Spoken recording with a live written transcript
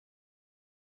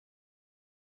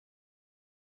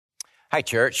Hi,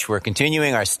 church. We're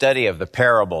continuing our study of the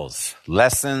parables,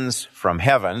 lessons from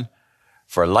heaven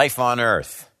for life on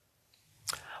earth.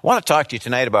 I want to talk to you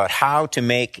tonight about how to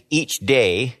make each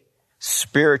day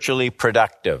spiritually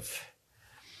productive.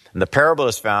 And the parable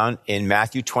is found in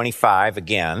Matthew 25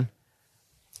 again,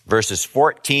 verses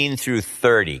 14 through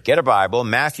 30. Get a Bible,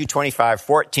 Matthew 25,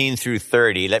 14 through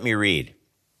 30. Let me read.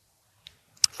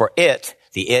 For it,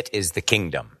 the it is the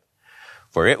kingdom.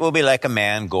 For it will be like a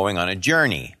man going on a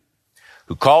journey,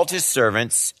 who called his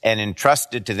servants and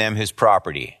entrusted to them his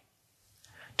property.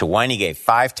 To one he gave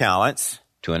 5 talents,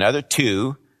 to another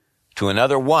 2, to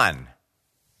another 1,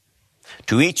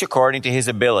 to each according to his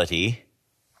ability,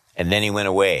 and then he went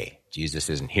away. Jesus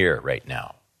isn't here right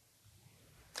now.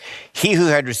 He who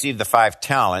had received the 5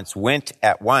 talents went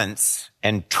at once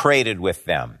and traded with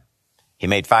them. He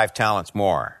made 5 talents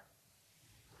more.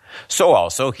 So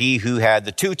also he who had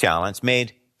the 2 talents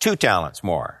made 2 talents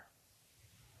more.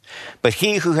 But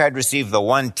he who had received the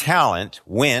 1 talent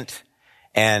went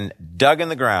and dug in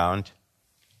the ground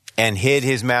and hid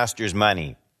his master's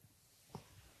money.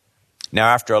 Now,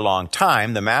 after a long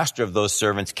time, the master of those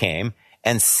servants came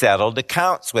and settled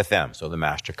accounts with them. So the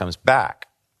master comes back.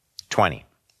 20.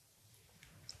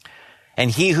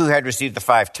 And he who had received the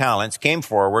 5 talents came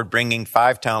forward, bringing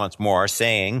 5 talents more,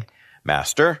 saying,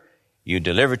 Master, you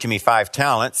delivered to me 5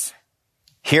 talents.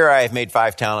 Here I have made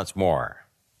 5 talents more.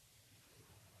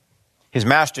 His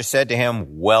master said to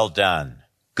him, Well done,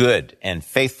 good and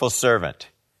faithful servant.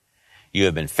 You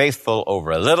have been faithful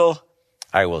over a little.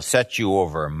 I will set you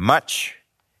over much.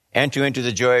 Enter into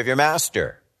the joy of your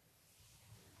master.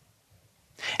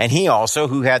 And he also,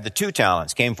 who had the 2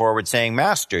 talents, came forward saying,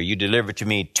 Master, you delivered to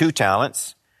me 2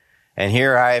 talents, and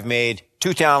here I have made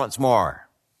 2 talents more.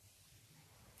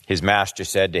 His master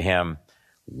said to him,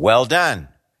 Well done,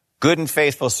 good and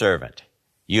faithful servant.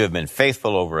 You have been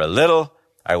faithful over a little.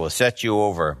 I will set you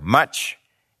over much.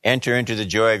 Enter into the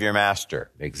joy of your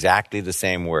master. Exactly the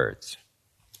same words.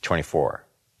 24.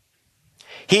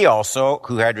 He also,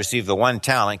 who had received the 1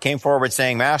 talent, came forward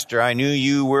saying, Master, I knew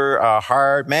you were a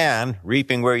hard man,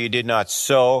 reaping where you did not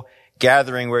sow,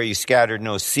 gathering where you scattered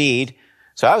no seed.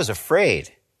 So I was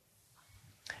afraid.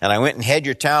 And I went and hid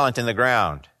your talent in the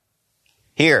ground.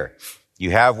 Here,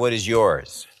 you have what is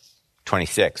yours.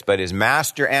 26. But his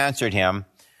master answered him,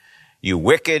 You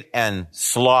wicked and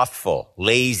slothful,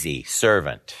 lazy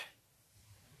servant.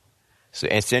 So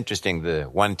it's interesting, the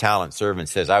 1 talent servant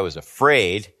says, I was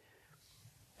afraid.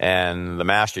 And the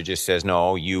master just says,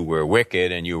 no, you were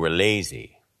wicked and you were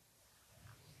lazy.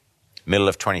 Middle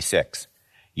of 26.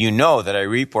 You know that I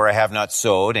reap where I have not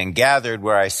sowed and gathered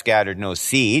where I scattered no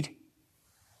seed.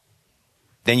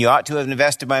 Then you ought to have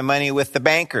invested my money with the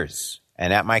bankers.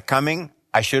 And at my coming,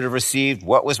 I should have received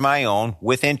what was my own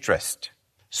with interest.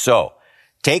 So,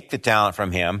 take the talent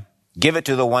from him, give it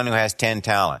to the one who has 10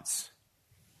 talents.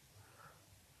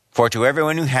 For to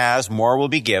everyone who has, more will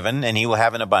be given, and he will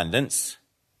have an abundance.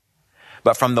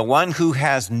 But from the one who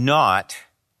has not,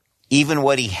 even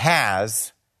what he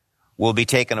has will be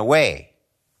taken away.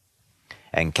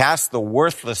 And cast the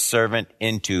worthless servant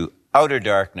into outer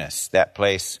darkness, that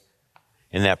place.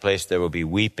 In that place there will be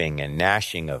weeping and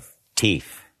gnashing of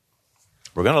teeth.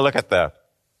 We're going to look at the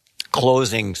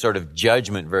closing sort of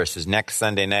judgment verses next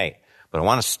Sunday night. But I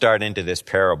want to start into this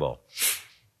parable.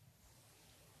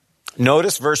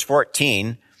 Notice verse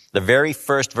 14, the very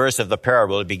first verse of the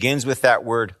parable. It begins with that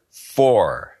word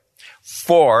for.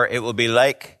 For it will be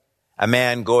like a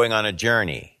man going on a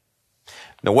journey.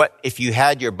 Now what, if you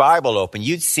had your Bible open,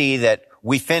 you'd see that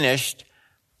we finished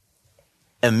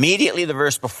immediately the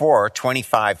verse before,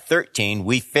 25:13,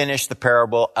 we finished the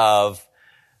parable of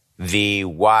the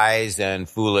wise and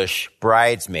foolish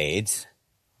bridesmaids,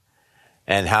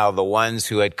 and how the ones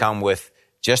who had come with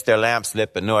just their lamps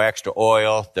lit but no extra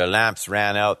oil, their lamps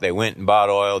ran out, they went and bought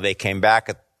oil, they came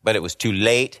back, but it was too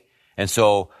late. And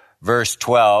so verse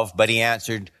 12, but he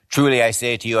answered, Truly I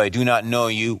say to you, I do not know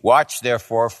you. Watch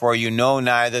therefore, for you know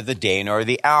neither the day nor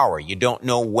the hour. You don't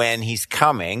know when he's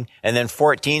coming. And then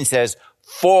 14 says,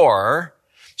 For,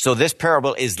 so this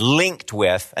parable is linked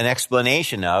with an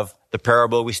explanation of the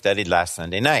parable we studied last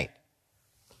Sunday night.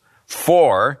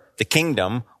 For the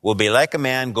kingdom will be like a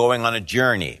man going on a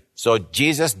journey. So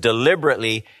Jesus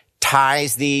deliberately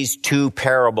ties these 2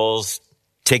 parables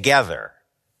together.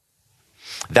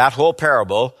 That whole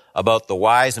parable about the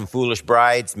wise and foolish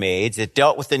bridesmaids, it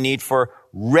dealt with the need for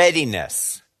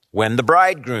readiness when the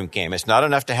bridegroom came. It's not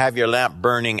enough to have your lamp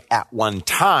burning at one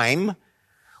time.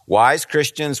 Wise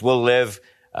Christians will live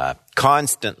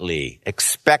constantly,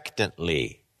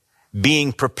 expectantly,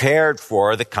 being prepared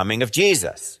for the coming of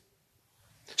Jesus.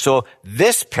 So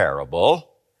this parable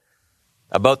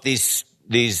about these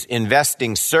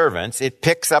investing servants, it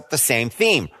picks up the same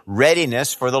theme,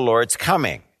 readiness for the Lord's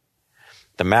coming.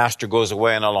 The master goes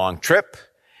away on a long trip.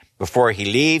 Before he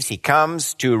leaves, he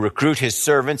comes to recruit his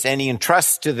servants and he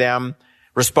entrusts to them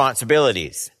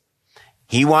responsibilities.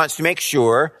 He wants to make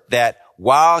sure that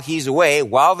while he's away,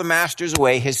 while the master's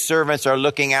away, his servants are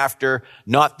looking after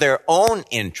not their own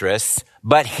interests,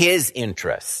 but his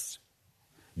interests.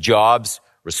 Jobs,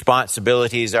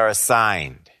 responsibilities are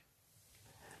assigned.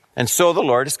 And so the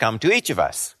Lord has come to each of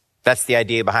us. That's the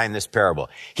idea behind this parable.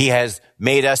 He has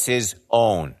made us his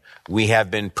own. We have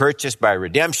been purchased by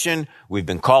redemption. We've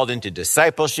been called into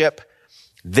discipleship.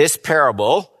 This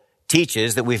parable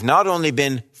teaches that we've not only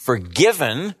been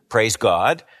forgiven, praise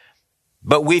God,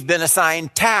 but we've been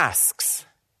assigned tasks.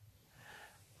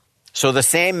 So the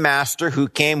same master who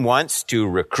came once to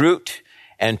recruit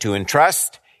and to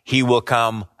entrust, he will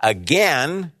come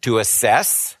again to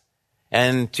assess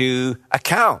and to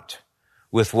account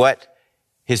with what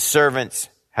his servants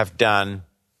have done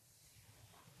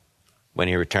when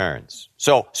he returns.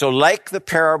 So like the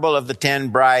parable of the 10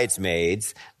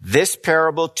 bridesmaids, this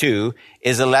parable too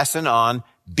is a lesson on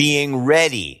being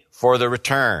ready for the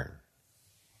return.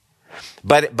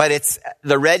 But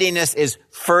the readiness is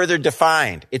further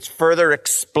defined. It's further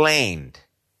explained.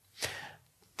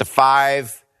 The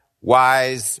 5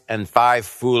 wise and 5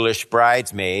 foolish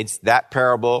bridesmaids, that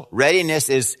parable, readiness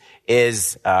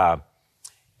is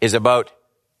about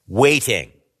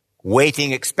waiting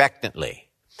expectantly.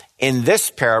 In this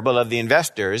parable of the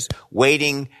investors,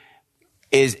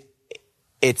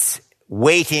 it's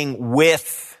waiting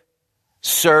with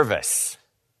service.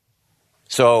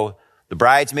 So the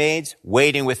bridesmaids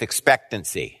waiting with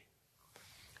expectancy.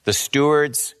 The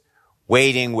stewards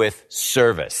waiting with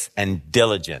service and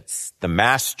diligence. The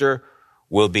master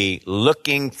will be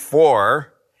looking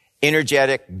for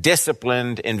energetic,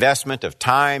 disciplined investment of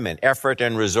time and effort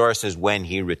and resources when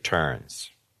he returns.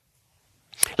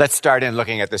 Let's start in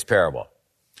looking at this parable.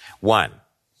 1,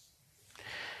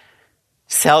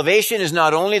 salvation is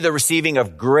not only the receiving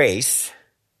of grace,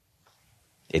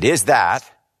 it is that,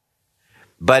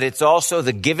 but it's also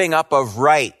the giving up of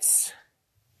rights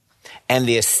and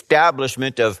the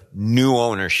establishment of new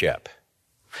ownership.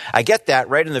 I get that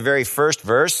right in the very first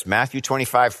verse, Matthew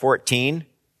 25:14.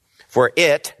 For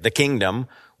it, the kingdom,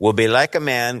 will be like a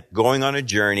man going on a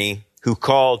journey who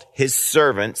called his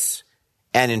servants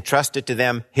and entrusted to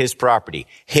them his property.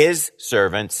 His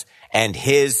servants and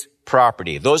his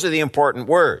property. Those are the important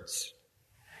words.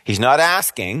 He's not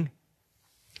asking,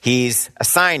 he's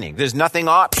assigning. There's nothing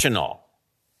optional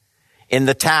in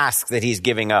the task that he's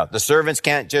giving out. The servants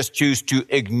can't just choose to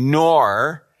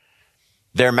ignore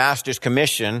their master's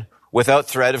commission without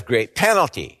threat of great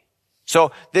penalty.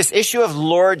 So this issue of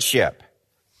lordship,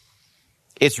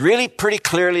 it's really pretty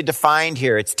clearly defined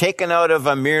here. It's taken out of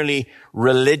a merely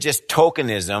religious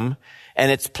tokenism,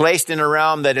 and it's placed in a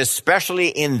realm that, especially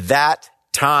in that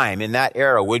time, in that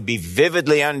era, would be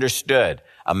vividly understood.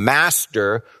 A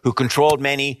master who controlled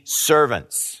many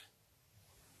servants.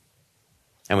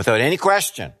 And without any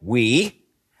question, we,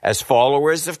 as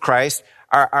followers of Christ,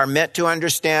 are meant to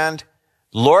understand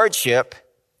lordship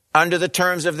under the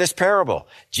terms of this parable.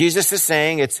 Jesus is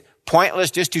saying it's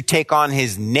pointless just to take on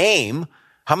his name.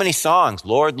 How many songs?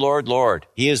 Lord, Lord, Lord.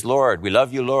 He is Lord. We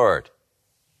love you, Lord.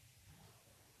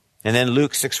 And then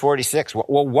Luke 6:46.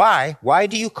 Well, why? Why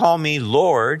do you call me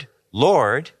Lord,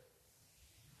 Lord,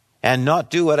 and not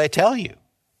do what I tell you?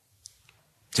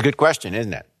 It's a good question,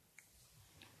 isn't it?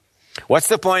 What's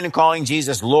the point in calling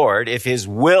Jesus Lord if his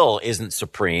will isn't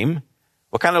supreme?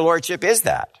 What kind of lordship is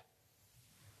that?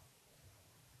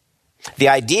 The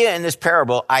idea in this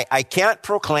parable, I can't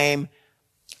proclaim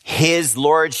his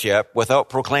lordship without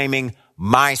proclaiming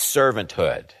my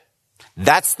servanthood.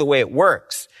 That's the way it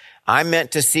works. I'm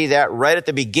meant to see that right at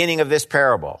the beginning of this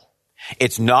parable.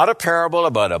 It's not a parable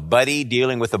about a buddy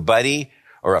dealing with a buddy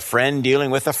or a friend dealing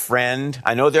with a friend.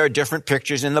 I know there are different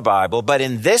pictures in the Bible, but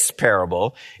in this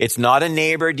parable, it's not a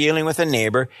neighbor dealing with a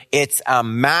neighbor. It's a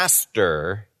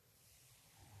master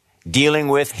dealing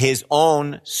with his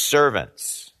own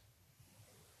servants.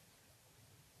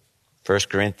 1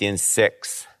 Corinthians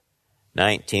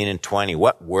 6:19 and 20.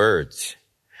 What words?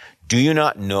 Do you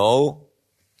not know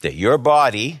that your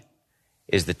body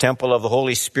is the temple of the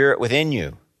Holy Spirit within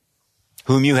you,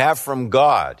 whom you have from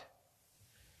God?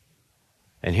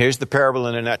 And here's the parable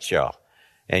in a nutshell.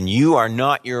 And you are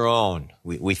not your own.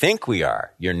 We think we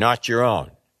are. You're not your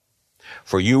own.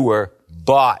 For you were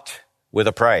bought with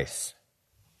a price.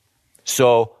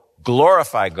 So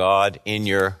glorify God in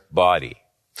your body.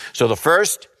 So the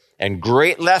first and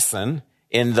great lesson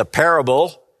in the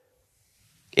parable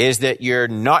is that you're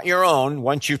not your own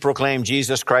once you proclaim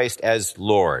Jesus Christ as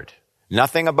Lord.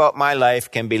 Nothing about my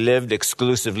life can be lived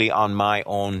exclusively on my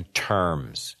own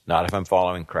terms, not if I'm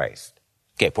following Christ.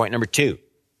 Okay, point number 2.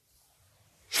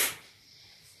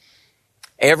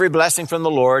 Every blessing from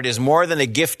the Lord is more than a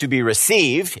gift to be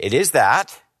received. It is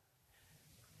that.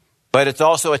 But it's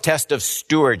also a test of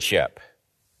stewardship.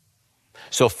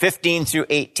 So 15 through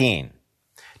 18.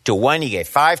 To one he gave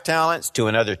 5 talents, to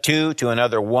another 2, to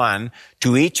another 1,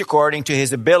 to each according to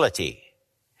his ability.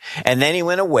 And then he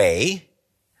went away.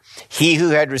 He who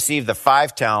had received the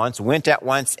 5 talents went at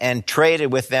once and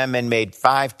traded with them and made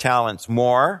 5 talents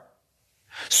more.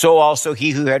 So also he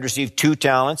who had received 2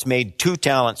 talents made 2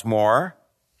 talents more.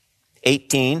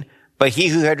 18. But he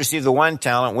who had received the 1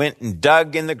 talent went and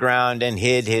dug in the ground and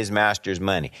hid his master's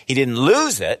money. He didn't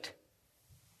lose it,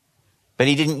 but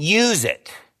he didn't use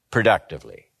it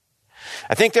productively.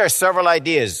 I think there are several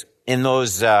ideas in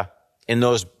those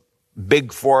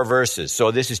big 4 verses.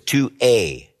 So this is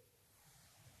 2a.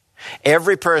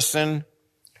 Every person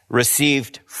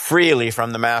received freely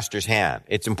from the master's hand.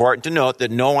 It's important to note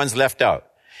that no one's left out.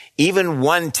 Even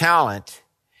 1 talent,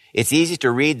 it's easy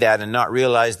to read that and not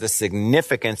realize the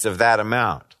significance of that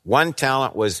amount. 1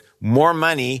 talent was more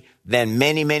money than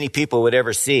many, many people would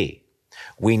ever see.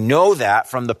 We know that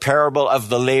from the parable of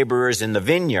the laborers in the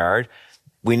vineyard.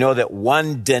 We know that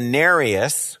 1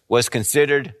 denarius was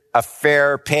considered a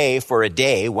fair pay for a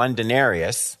day, 1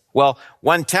 denarius. Well,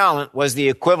 1 talent was the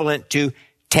equivalent to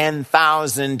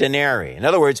 10,000 denarii. In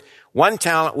other words, 1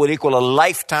 talent would equal a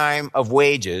lifetime of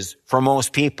wages for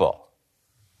most people.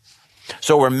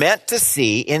 So we're meant to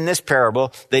see in this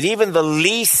parable that even the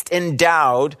least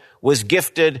endowed was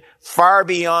gifted far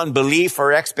beyond belief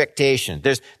or expectation.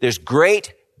 There's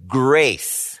great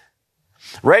grace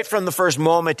right from the first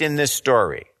moment in this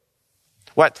story.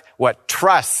 What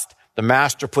trust the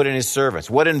master put in his servants.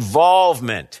 What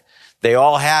involvement they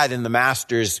all had in the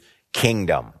master's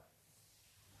kingdom.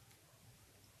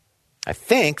 I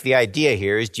think the idea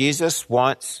here is Jesus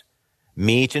wants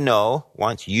you to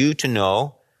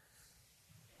know,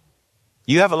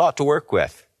 you have a lot to work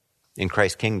with in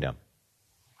Christ's kingdom.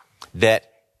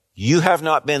 That you have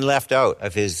not been left out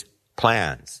of his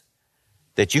plans.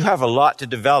 That you have a lot to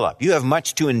develop. You have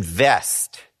much to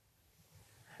invest.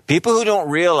 People who don't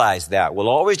realize that will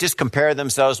always just compare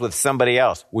themselves with somebody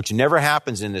else, which never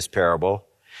happens in this parable,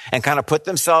 and kind of put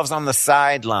themselves on the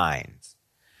sidelines.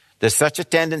 There's such a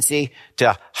tendency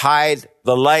to hide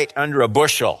the light under a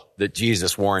bushel that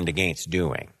Jesus warned against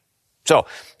doing. So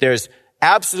there's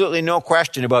absolutely no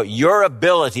question about your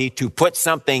ability to put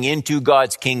something into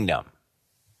God's kingdom.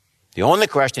 The only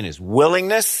question is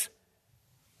willingness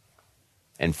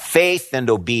and faith and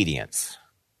obedience.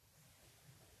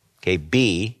 Okay,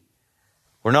 B,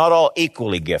 we're not all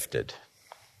equally gifted.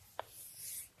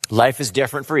 Life is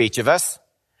different for each of us.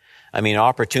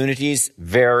 Opportunities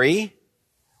vary.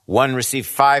 1 received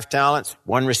 5 talents,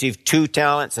 1 received 2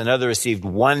 talents, another received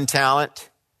 1 talent.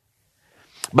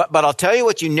 But I'll tell you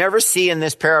what you never see in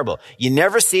this parable. You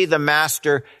never see the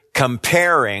master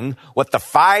comparing what the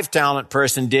 5-talent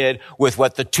person did with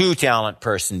what the 2-talent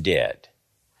person did.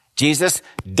 Jesus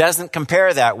doesn't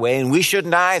compare that way, and we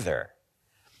shouldn't either.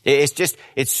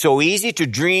 It's so easy to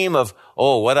dream of,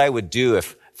 what I would do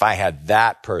if I had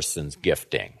that person's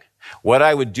gifting. What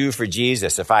I would do for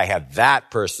Jesus if I had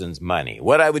that person's money.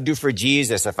 What I would do for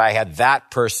Jesus if I had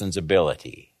that person's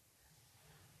ability.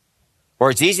 Or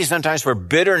it's easy sometimes for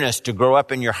bitterness to grow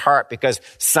up in your heart because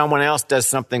someone else does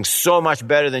something so much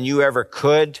better than you ever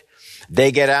could.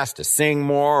 They get asked to sing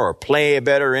more or play a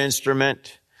better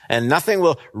instrument. And nothing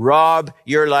will rob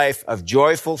your life of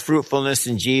joyful fruitfulness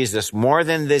in Jesus more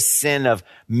than this sin of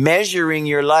measuring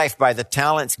your life by the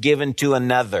talents given to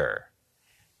another.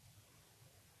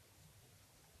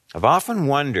 I've often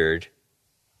wondered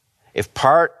if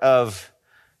part of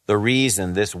the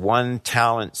reason this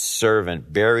 1-talent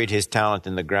servant buried his talent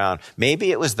in the ground,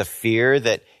 maybe it was the fear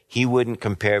that he wouldn't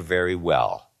compare very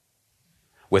well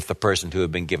with the person who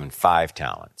had been given 5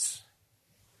 talents.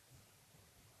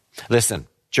 Listen,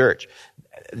 church,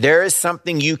 there is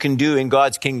something you can do in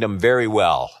God's kingdom very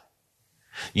well.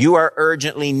 You are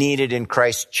urgently needed in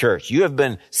Christ's church. You have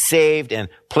been saved and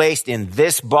placed in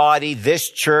this body, this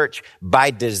church,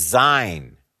 by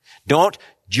design. Don't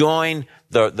join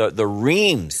the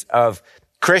reams of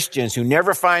Christians who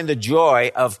never find the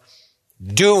joy of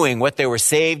doing what they were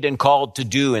saved and called to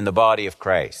do in the body of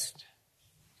Christ.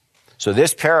 So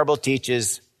this parable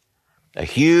teaches a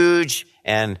huge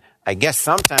and I guess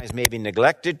sometimes maybe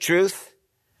neglected truth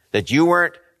that you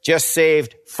weren't just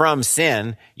saved from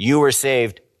sin, you were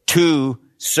saved to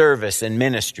service and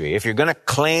ministry. If you're going to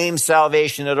claim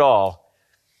salvation at all,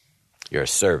 You're a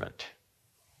servant.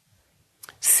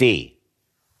 C.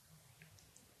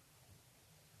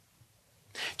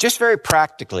 Just very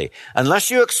practically, unless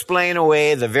you explain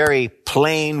away the very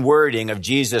plain wording of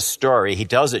Jesus' story, he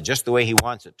tells it just the way he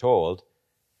wants it told.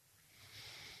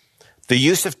 The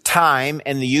use of time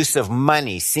and the use of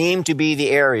money seem to be the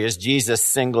areas Jesus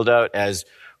singled out as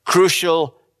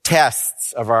crucial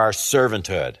tests of our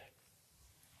servanthood.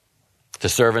 The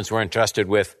servants were entrusted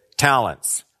with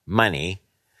talents, money,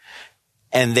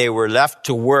 and they were left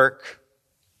to work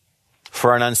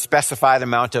for an unspecified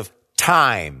amount of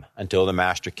time until the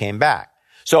master came back.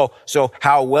 So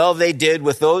how well they did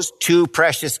with those two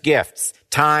precious gifts,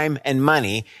 time and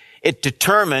money, it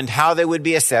determined how they would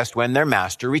be assessed when their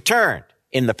master returned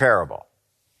in the parable.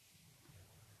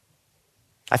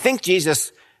 I think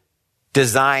Jesus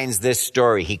designs this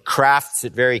story. He crafts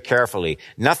it very carefully.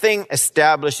 Nothing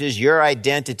establishes your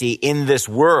identity in this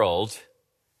world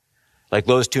like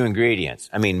those two ingredients.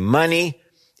 I mean, money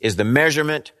is the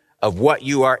measurement of what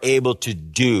you are able to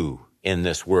do in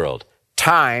this world.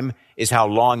 Time is how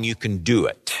long you can do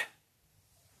it.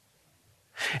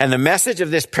 And the message of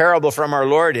this parable from our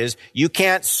Lord is you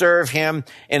can't serve him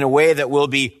in a way that will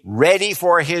be ready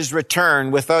for his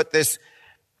return without this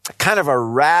kind of a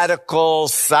radical,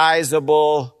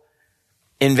 sizable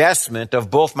investment of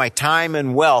both my time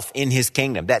and wealth in his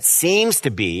kingdom. That seems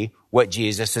to be what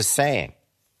Jesus is saying.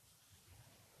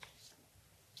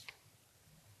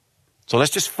 So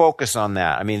let's just focus on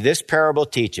that. I mean, this parable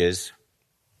teaches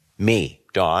me,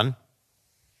 Don.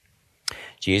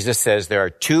 Jesus says there are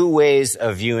two ways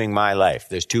of viewing my life.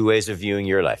 There's two ways of viewing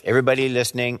your life. Everybody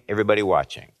listening, everybody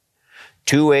watching.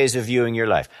 Two ways of viewing your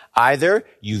life. Either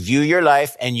you view your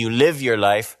life and you live your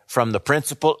life from the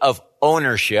principle of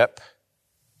ownership,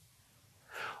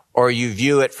 or you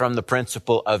view it from the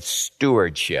principle of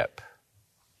stewardship.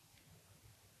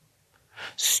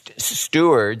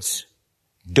 Stewards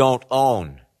don't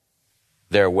own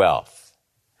their wealth.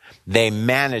 They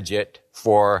manage it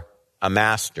for a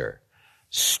master.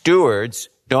 Stewards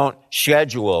don't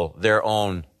schedule their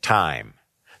own time.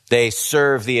 They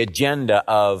serve the agenda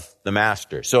of the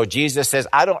master. So Jesus says,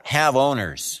 I don't have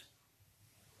owners.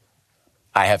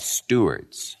 I have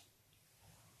stewards.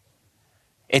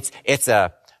 It's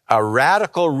a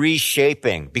radical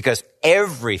reshaping because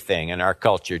everything in our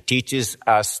culture teaches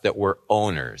us that we're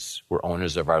owners. We're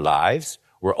owners of our lives.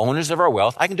 We're owners of our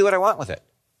wealth. I can do what I want with it.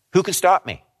 Who can stop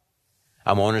me?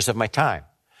 I'm owners of my time.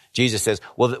 Jesus says,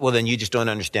 well, then you just don't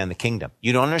understand the kingdom.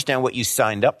 You don't understand what you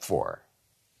signed up for.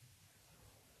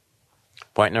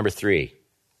 Point number 3.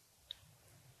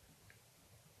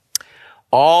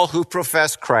 All who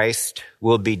profess Christ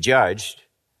will be judged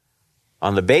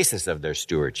on the basis of their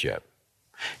stewardship.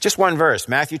 Just one verse,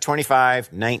 Matthew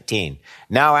 25:19.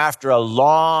 Now after a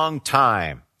long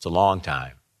time, it's a long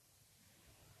time.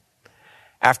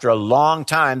 After a long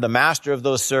time, the master of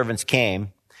those servants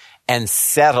came and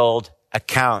settled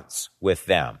accounts with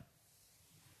them.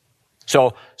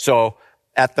 So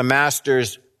at the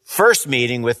master's first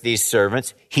meeting with these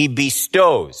servants, he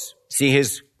bestows, see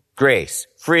his grace,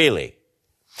 freely.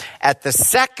 At the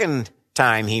second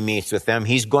time he meets with them,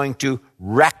 he's going to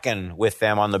reckon with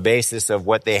them on the basis of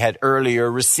what they had earlier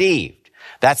received.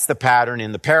 That's the pattern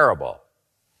in the parable.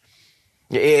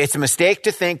 It's a mistake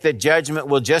to think that judgment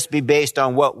will just be based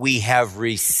on what we have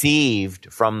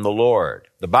received from the Lord.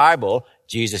 The Bible,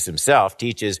 Jesus himself,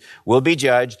 teaches we'll be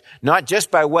judged not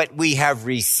just by what we have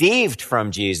received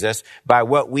from Jesus, by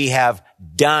what we have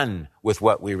done with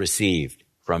what we received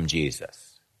from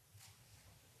Jesus.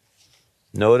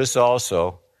 Notice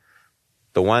also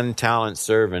the 1 talent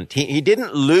servant, he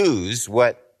didn't lose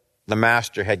what the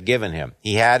master had given him.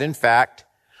 He had, in fact,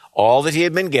 all that he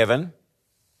had been given,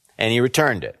 and he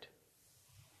returned it.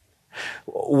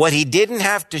 What he didn't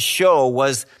have to show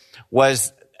was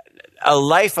a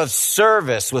life of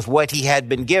service with what he had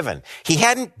been given. He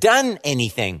hadn't done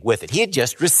anything with it. He had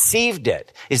just received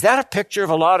it. Is that a picture of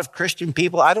a lot of Christian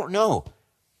people? I don't know.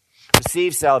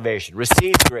 Receive salvation,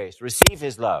 receive grace, receive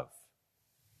his love.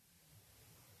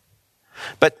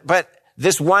 But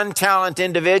this 1 talent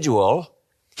individual,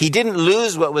 he didn't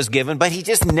lose what was given, but he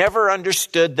just never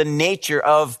understood the nature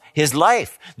of his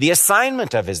life, the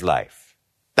assignment of his life.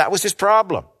 That was his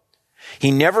problem. He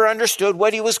never understood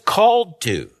what he was called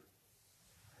to.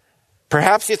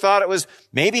 Perhaps he thought it was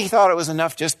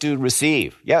enough just to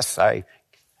receive. Yes, I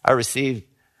received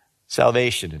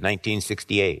salvation in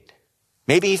 1968.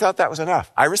 Maybe he thought that was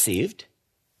enough. I received.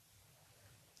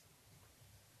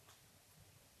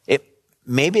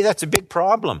 Maybe that's a big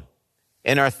problem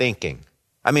in our thinking.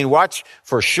 I mean, watch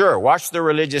the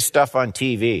religious stuff on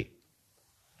TV.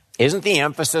 Isn't the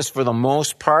emphasis for the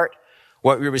most part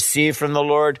What we receive from the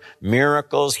Lord,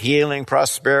 miracles, healing,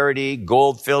 prosperity,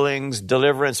 gold fillings,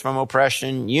 deliverance from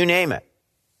oppression, you name it.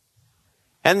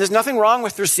 And there's nothing wrong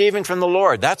with receiving from the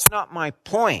Lord. That's not my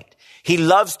point. He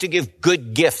loves to give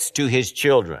good gifts to his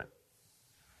children.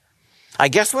 I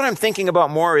guess what I'm thinking about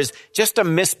more is just a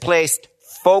misplaced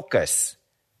focus.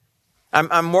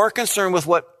 I'm more concerned with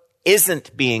what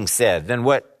isn't being said than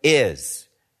what is.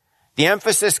 The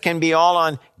emphasis can be all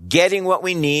on getting what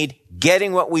we need,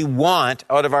 getting what we want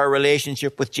out of our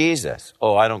relationship with Jesus.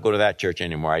 Oh, I don't go to that church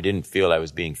anymore. I didn't feel I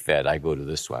was being fed. I go to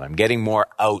this one. I'm getting more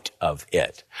out of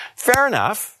it. Fair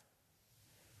enough.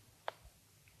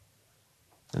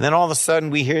 And then all of a sudden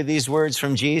we hear these words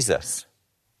from Jesus.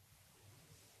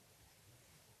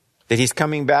 That he's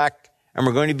coming back and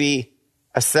we're going to be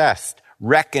assessed,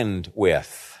 reckoned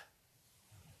with.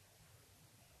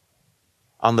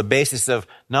 On the basis of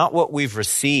not what we've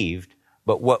received,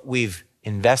 but what we've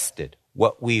invested,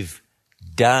 what we've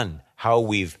done, how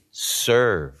we've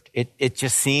served. It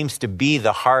just seems to be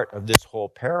the heart of this whole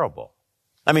parable.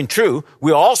 I mean, true,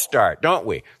 we all start, don't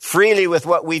we? Freely with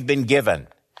what we've been given.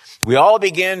 We all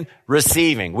begin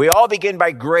receiving. We all begin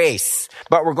by grace.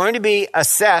 But we're going to be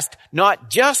assessed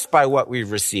not just by what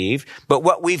we've received, but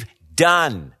what we've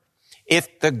done.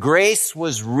 If the grace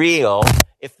was real,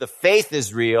 if the faith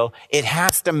is real, it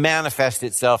has to manifest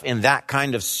itself in that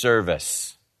kind of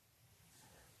service.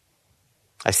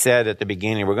 I said at the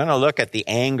beginning, we're going to look at the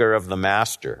anger of the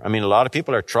master. I mean, a lot of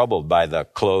people are troubled by the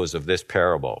close of this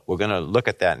parable. We're going to look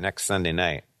at that next Sunday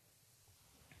night.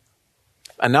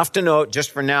 Enough to note,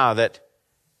 just for now, that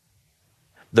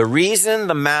the reason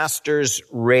the master's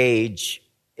rage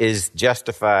is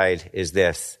justified is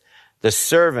this. The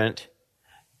servant,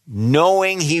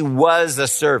 knowing he was a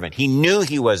servant, he knew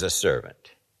he was a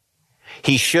servant.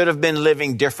 He should have been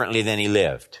living differently than he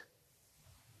lived.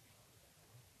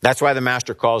 That's why the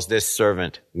master calls this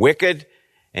servant wicked,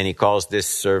 and he calls this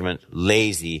servant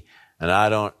lazy. And I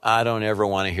don't ever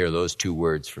want to hear those two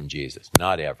words from Jesus.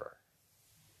 Not ever.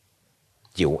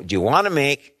 Do you want to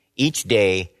make each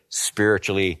day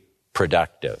spiritually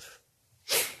productive?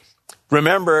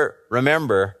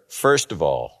 Remember, first of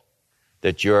all,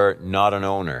 that you're not an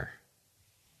owner.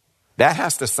 That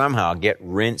has to somehow get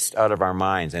rinsed out of our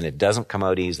minds, and it doesn't come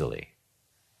out easily.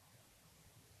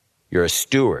 You're a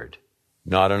steward,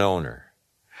 not an owner.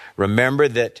 Remember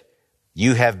that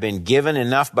you have been given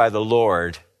enough by the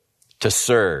Lord to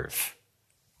serve.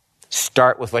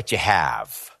 Start with what you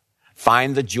have.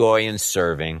 Find the joy in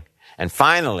serving. And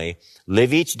finally,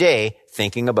 live each day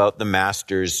thinking about the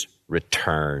master's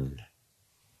return.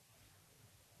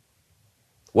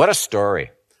 What a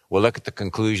story. We'll look at the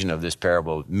conclusion of this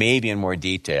parable, maybe in more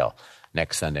detail,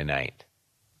 next Sunday night.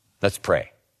 Let's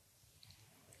pray.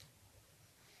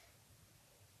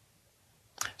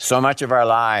 So much of our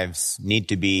lives need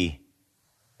to be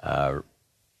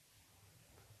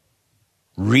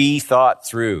rethought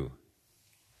through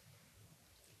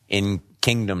in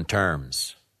kingdom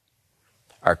terms.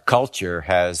 Our culture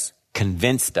has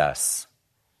convinced us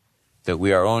that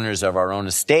we are owners of our own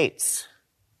estates.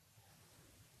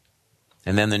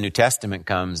 And then the New Testament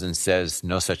comes and says,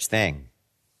 no such thing.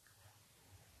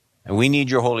 And we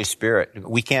need your Holy Spirit.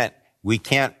 We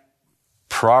can't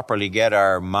properly get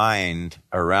our mind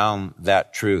around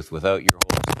that truth without your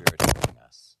Holy Spirit helping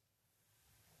us.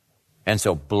 And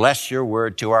so bless your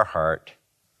word to our heart.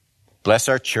 Bless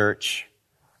our church.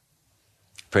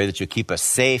 Pray that you keep us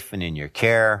safe and in your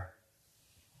care.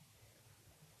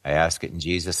 I ask it in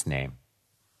Jesus' name.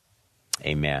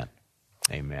 Amen.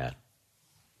 Amen.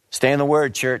 Stay in the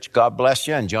Word, church. God bless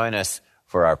you, and join us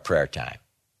for our prayer time.